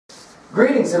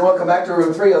Greetings and welcome back to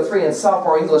Room 303 in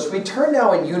Sophomore English. We turn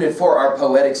now in Unit 4, our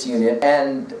Poetics unit,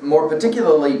 and more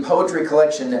particularly Poetry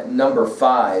Collection number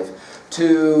 5,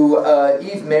 to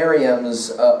Eve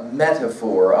Merriam's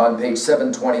Metaphor on page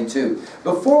 722.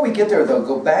 Before we get there though,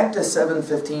 go back to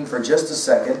 715 for just a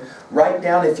second. Write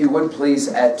down, if you would please,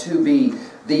 at 2B,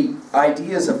 the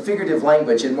ideas of figurative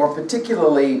language, and more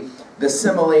particularly the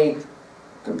simile,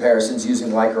 comparisons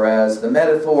using like or as, the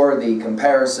metaphor, the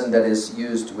comparison that is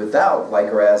used without like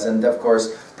or as, and of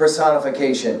course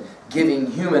personification, giving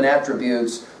human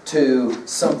attributes to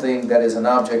something that is an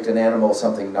object, an animal,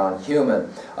 something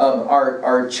non-human.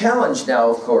 Our challenge now,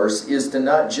 of course, is to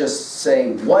not just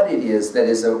say what it is that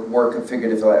is a work of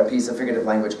figurative, a piece of figurative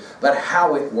language, but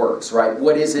how it works, right?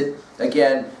 What is it,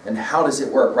 again, and how does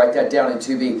it work? Write that down in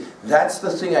 2B. That's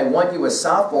the thing I want you as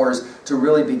sophomores to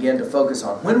really begin to focus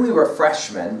on. When we were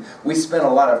freshmen, we spent a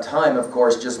lot of time, of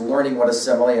course, just learning what a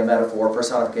simile, a metaphor,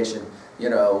 personification, you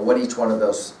know, what each one of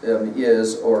those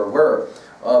is or were.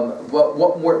 But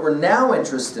what we're now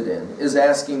interested in is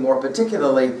asking more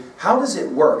particularly, how does it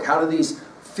work? How do these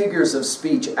figures of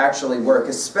speech actually work,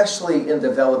 especially in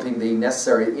developing the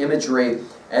necessary imagery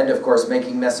and, of course,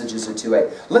 making messages at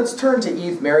 2A. Let's turn to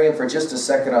Eve Merriam for just a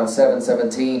second on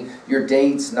 717. Your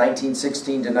dates,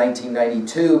 1916 to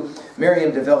 1992.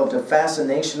 Merriam developed a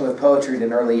fascination with poetry at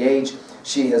an early age.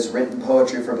 She has written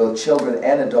poetry for both children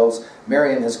and adults.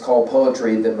 Merriam has called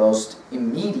poetry the most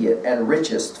immediate and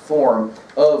richest form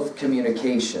of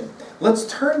communication. Let's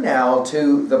turn now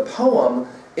to the poem.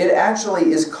 It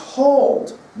actually is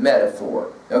called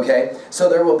Metaphor. Okay? So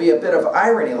there will be a bit of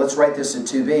irony. Let's write this at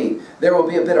 2B. There will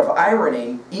be a bit of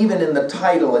irony even in the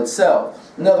title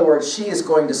itself. In other words, she is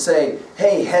going to say,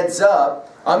 hey, heads up,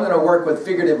 I'm going to work with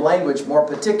figurative language, more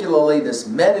particularly this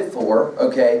metaphor,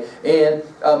 okay?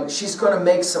 And she's going to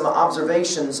make some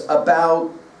observations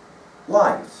about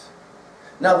life.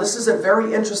 Now, this is a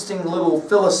very interesting little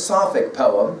philosophic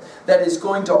poem that is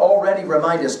going to already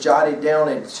remind us, jotted down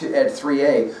at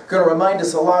 3A, going to remind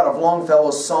us a lot of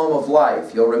Longfellow's Psalm of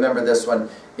Life. You'll remember this one.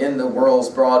 In the world's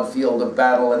broad field of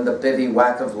battle, in the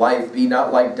bivouac of life, be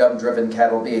not like dumb-driven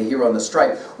cattle, be a hero in the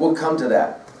strife. We'll come to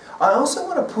that. I also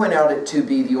want to point out at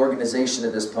 2B the organization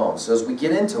of this poem. So as we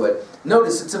get into it,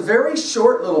 notice it's a very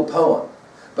short little poem,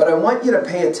 but I want you to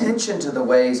pay attention to the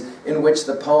ways in which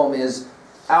the poem is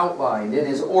outlined, it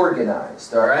is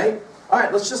organized, all right? All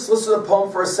right, let's just listen to the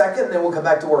poem for a second, and then we'll come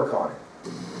back to work on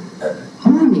it.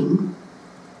 Morning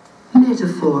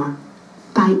Metaphor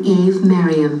by Eve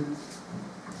Merriam.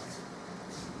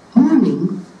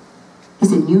 Morning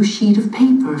is a new sheet of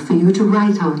paper for you to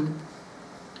write on.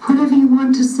 Whatever you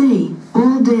want to say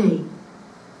all day,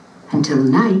 until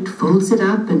night folds it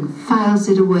up and files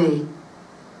it away.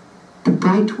 The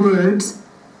bright words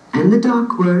and the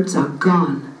dark words are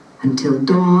gone until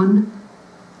dawn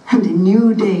and a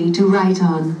new day to write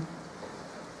on.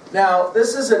 Now,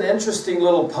 this is an interesting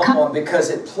little poem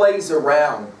because it plays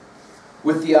around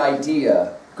with the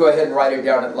idea, go ahead and write it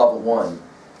down at level 1,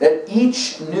 that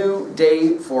each new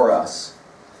day for us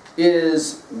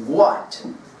is what?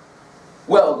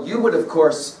 Well, you would, of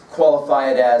course, qualify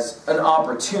it as an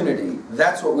opportunity.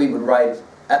 That's what we would write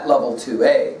at level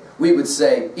 2A. We would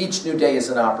say each new day is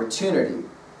an opportunity.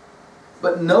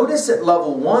 But notice at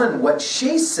level 1, what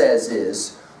she says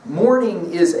is,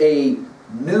 morning is a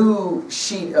new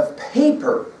sheet of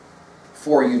paper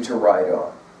for you to write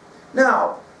on.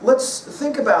 Now, let's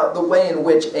think about the way in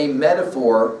which a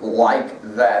metaphor like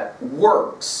that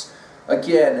works.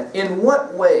 Again, in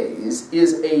what ways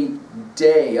is a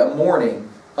day, a morning,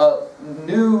 a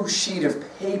new sheet of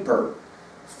paper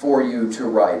for you to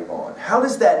write on? How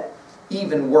does that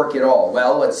even work at all?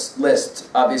 Well, let's list,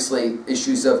 obviously,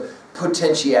 issues of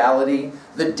potentiality.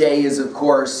 The day is, of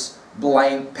course,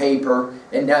 blank paper,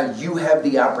 and now you have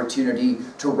the opportunity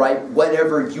to write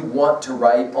whatever you want to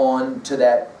write on to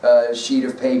that sheet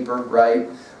of paper, right?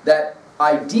 That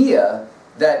idea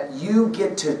that you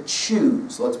get to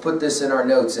choose. Let's put this in our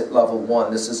notes at level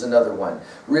 1. This is another one.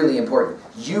 Really important.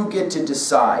 You get to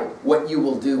decide what you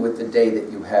will do with the day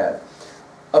that you have.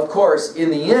 Of course,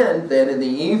 in the end, then in the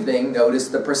evening, notice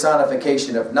the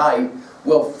personification of night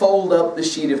will fold up the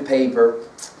sheet of paper,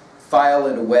 file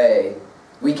it away.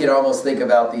 We can almost think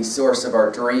about the source of our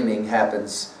dreaming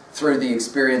happens through the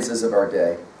experiences of our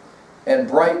day. And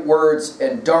bright words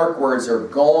and dark words are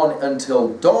gone until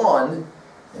dawn,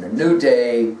 and a new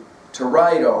day to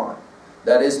write on.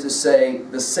 That is to say,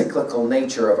 the cyclical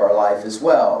nature of our life as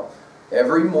well.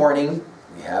 Every morning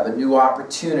we have a new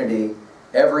opportunity.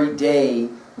 Every day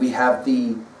we have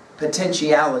the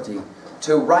potentiality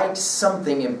to write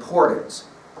something important.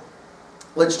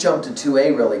 Let's jump to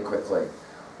 2A really quickly.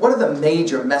 What are the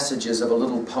major messages of a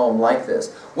little poem like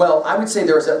this? Well, I would say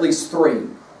there's at least three.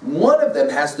 One of them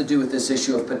has to do with this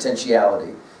issue of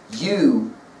potentiality.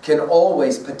 You can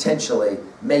always potentially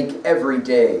make every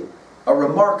day a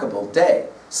remarkable day.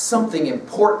 Something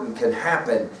important can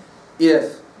happen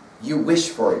if you wish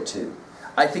for it to.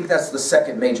 I think that's the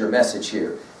second major message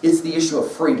here. It's the issue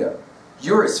of freedom.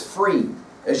 You're as free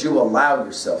as you allow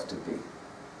yourself to be.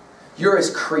 You're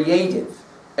as creative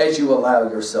as you allow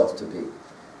yourself to be.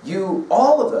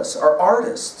 All of us are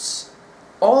artists.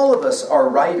 All of us are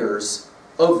writers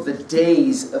of the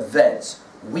day's events.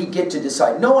 We get to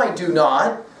decide. No, I do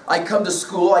not. I come to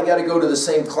school, I got to go to the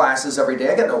same classes every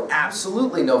day. I got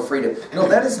absolutely no freedom. No,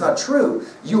 that is not true.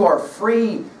 You are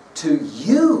free to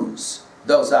use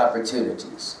those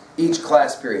opportunities each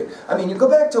class period. I mean, you go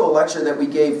back to a lecture that we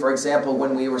gave, for example,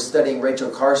 when we were studying Rachel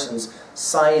Carson's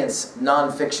science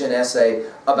nonfiction essay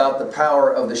about the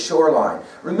power of the shoreline.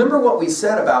 Remember what we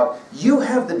said about you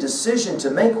have the decision to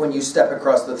make when you step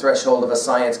across the threshold of a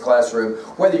science classroom,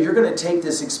 whether you're going to take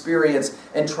this experience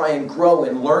and try and grow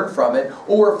and learn from it,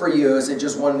 or for you, is it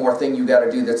just one more thing you got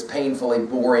to do that's painfully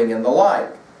boring and the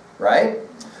like, right?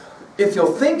 If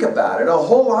you'll think about it, a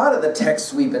whole lot of the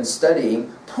texts we've been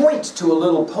studying point to a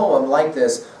little poem like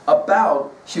this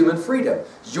about human freedom.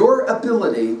 Your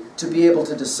ability to be able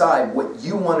to decide what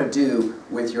you want to do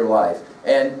with your life.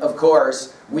 And of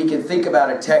course, we can think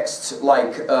about a text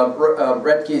like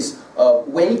Retke's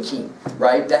waking,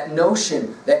 right? That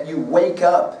notion that you wake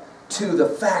up to the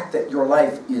fact that your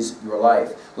life is your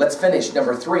life. Let's finish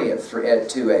number 3 at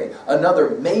 2a. Another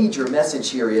major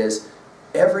message here is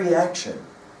every action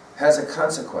has a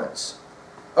consequence,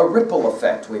 a ripple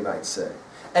effect, we might say.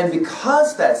 And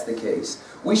because that's the case,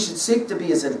 we should seek to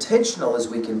be as intentional as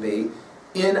we can be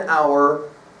in our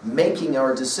making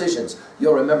our decisions.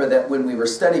 You'll remember that when we were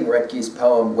studying Retke's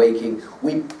poem, Waking,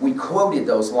 we quoted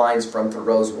those lines from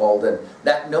Thoreau's Walden,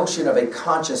 that notion of a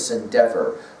conscious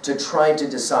endeavor to try to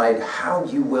decide how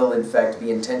you will, in fact, be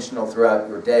intentional throughout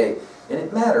your day. And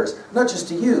it matters, not just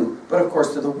to you, but of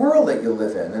course to the world that you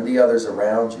live in and the others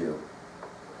around you.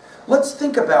 Let's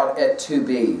think about at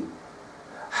 2b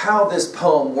how this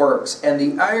poem works and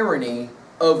the irony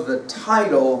of the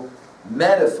title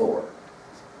metaphor,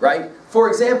 right? For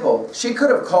example, she could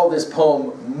have called this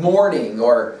poem Morning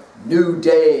or New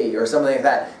Day or something like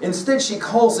that. Instead, she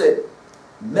calls it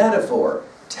metaphor,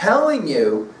 telling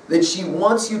you that she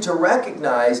wants you to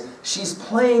recognize she's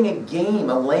playing a game,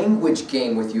 a language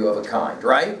game with you of a kind,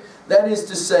 right? That is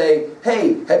to say,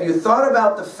 hey, have you thought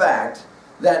about the fact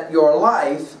that your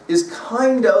life is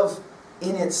kind of,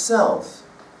 in itself,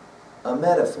 a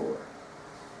metaphor?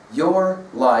 Your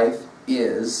life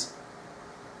is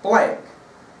blank.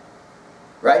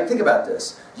 Right? Think about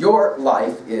this. Your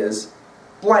life is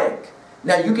blank.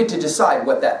 Now you get to decide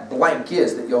what that blank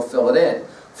is that you'll fill it in.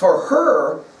 For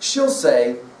her, she'll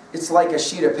say, it's like a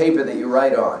sheet of paper that you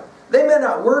write on. They may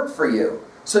not work for you.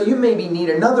 So you maybe need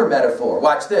another metaphor.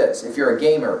 Watch this, if you're a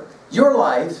gamer. Your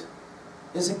life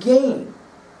is a game.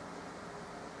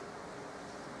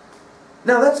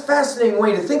 Now that's a fascinating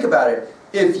way to think about it.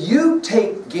 If you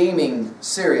take gaming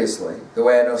seriously, the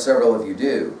way I know several of you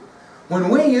do, when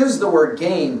we use the word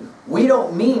game, we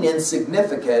don't mean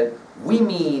insignificant, we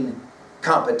mean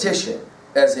competition,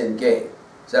 as in game.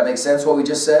 Does that make sense what we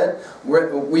just said?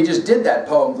 We just did that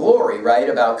poem Glory, right,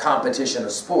 about competition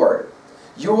of sport.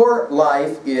 Your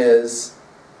life is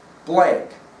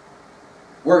blank.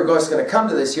 We're just going to come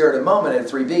to this here in a moment in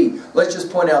 3b. Let's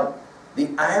just point out the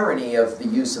irony of the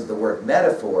use of the word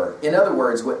metaphor. In other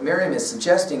words, what Merriam is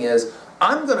suggesting is,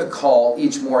 I'm going to call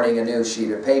each morning a new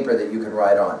sheet of paper that you can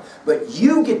write on. But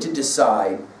you get to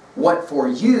decide what for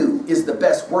you is the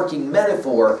best working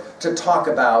metaphor to talk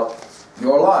about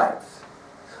your life.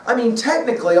 I mean,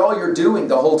 technically, all you're doing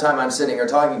the whole time I'm sitting here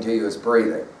talking to you is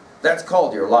breathing. That's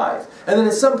called your life. And then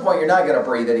at some point, you're not going to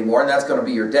breathe anymore, and that's going to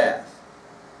be your death.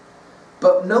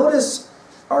 But notice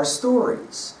our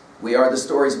stories. We are the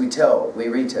stories we tell, we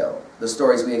retell. The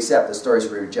stories we accept, the stories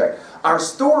we reject. Our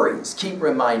stories keep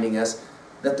reminding us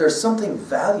that there's something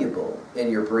valuable in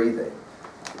your breathing.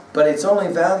 But it's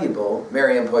only valuable,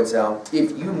 Merriam points out,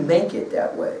 if you make it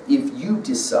that way. If you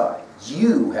decide.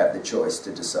 You have the choice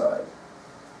to decide.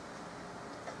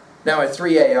 Now at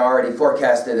 3a, I already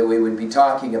forecasted that we would be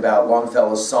talking about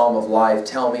Longfellow's Psalm of Life.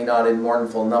 Tell me not in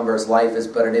mournful numbers, life is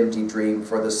but an empty dream,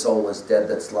 for the soul is dead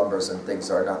that slumbers, and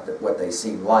things are not what they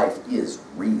seem. Life is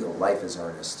real, life is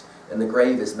earnest, and the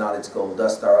grave is not its goal.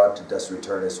 Dust thou art, to dust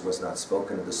returnest, was not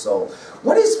spoken of the soul.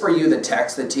 What is for you the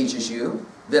text that teaches you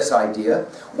this idea?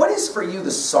 What is for you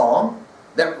the psalm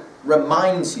that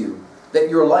reminds you that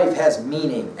your life has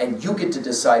meaning and you get to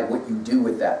decide what you do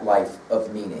with that life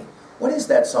of meaning. What is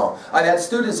that song? I've had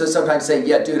students that sometimes say,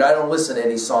 yeah, dude, I don't listen to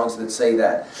any songs that say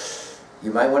that.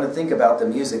 You might want to think about the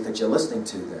music that you're listening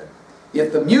to then.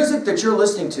 If the music that you're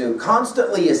listening to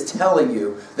constantly is telling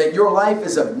you that your life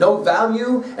is of no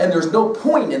value and there's no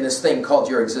point in this thing called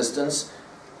your existence,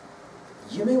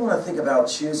 you may want to think about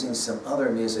choosing some other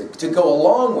music to go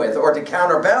along with or to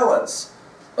counterbalance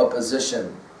a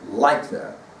position like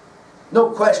that. No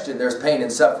question there's pain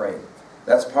and suffering.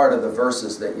 That's part of the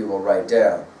verses that you will write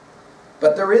down.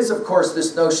 But there is, of course,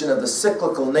 this notion of the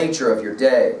cyclical nature of your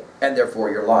day and therefore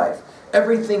your life.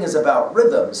 Everything is about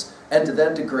rhythms, and to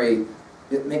that degree,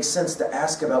 it makes sense to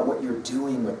ask about what you're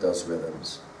doing with those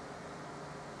rhythms.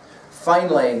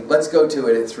 Finally, let's go to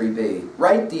it at 3B.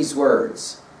 Write these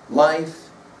words. Life,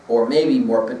 or maybe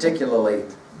more particularly,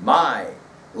 my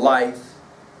life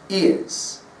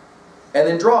is. And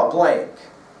then draw a blank.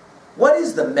 What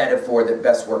is the metaphor that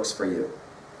best works for you?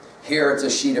 Here it's a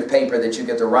sheet of paper that you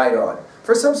get to write on.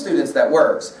 For some students that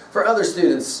works. For other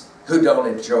students who don't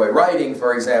enjoy writing,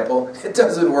 for example, it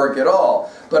doesn't work at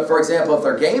all. But for example, if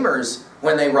they're gamers,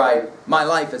 when they write, my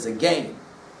life is a game,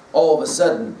 all of a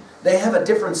sudden, they have a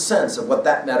different sense of what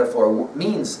that metaphor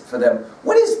means for them.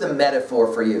 What is the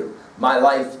metaphor for you? My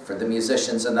life, for the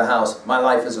musicians in the house, my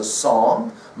life is a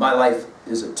song. My life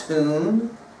is a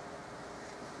tune.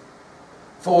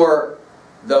 For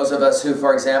those of us who,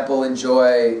 for example,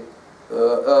 enjoy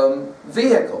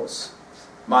vehicles,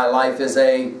 my life is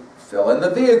a fill in the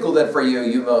vehicle that for you,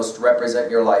 you most represent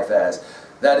your life as.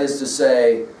 That is to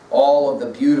say, all of the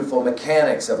beautiful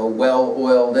mechanics of a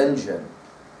well-oiled engine.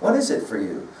 What is it for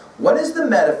you? What is the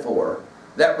metaphor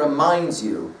that reminds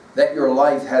you that your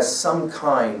life has some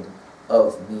kind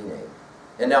of meaning?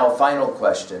 And now a final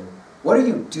question. What are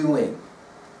you doing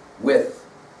with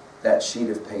that sheet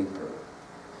of paper?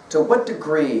 To what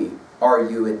degree are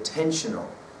you intentional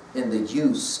in the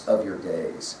use of your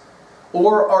days?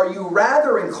 Or are you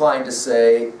rather inclined to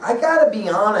say, I gotta be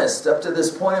honest, up to this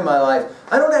point in my life,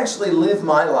 I don't actually live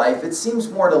my life, it seems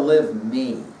more to live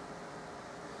me.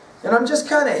 And I'm just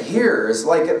kind of here as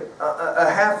like a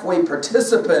halfway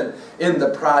participant in the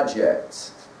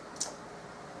project.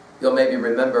 You'll maybe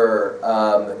remember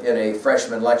in a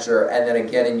freshman lecture, and then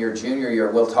again in your junior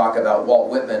year, we'll talk about Walt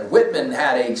Whitman. Whitman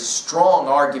had a strong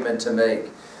argument to make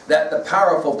that the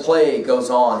powerful play goes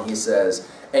on, he says,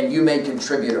 and you may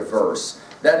contribute a verse.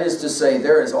 That is to say,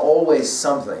 there is always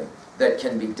something that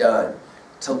can be done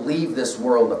to leave this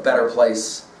world a better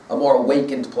place, a more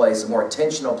awakened place, a more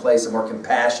intentional place, a more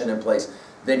compassionate place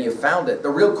than you found it. The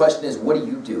real question is, what are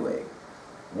you doing?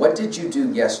 What did you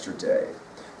do yesterday?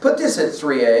 Put this at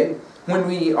 3A. When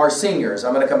we are seniors,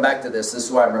 I'm going to come back to this. This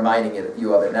is why I'm reminding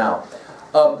you of it now.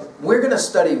 We're going to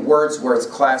study Wordsworth's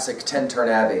classic Tintern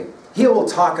Abbey. He will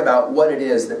talk about what it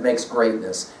is that makes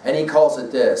greatness. And he calls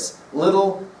it this: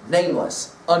 little,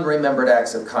 nameless, unremembered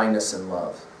acts of kindness and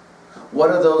love. What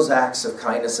are those acts of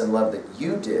kindness and love that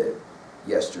you did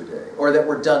yesterday, or that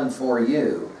were done for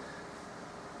you?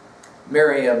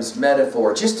 Merriam's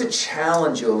metaphor, just to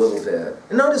challenge you a little bit.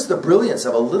 And notice the brilliance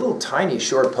of a little tiny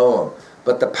short poem,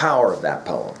 but the power of that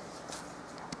poem.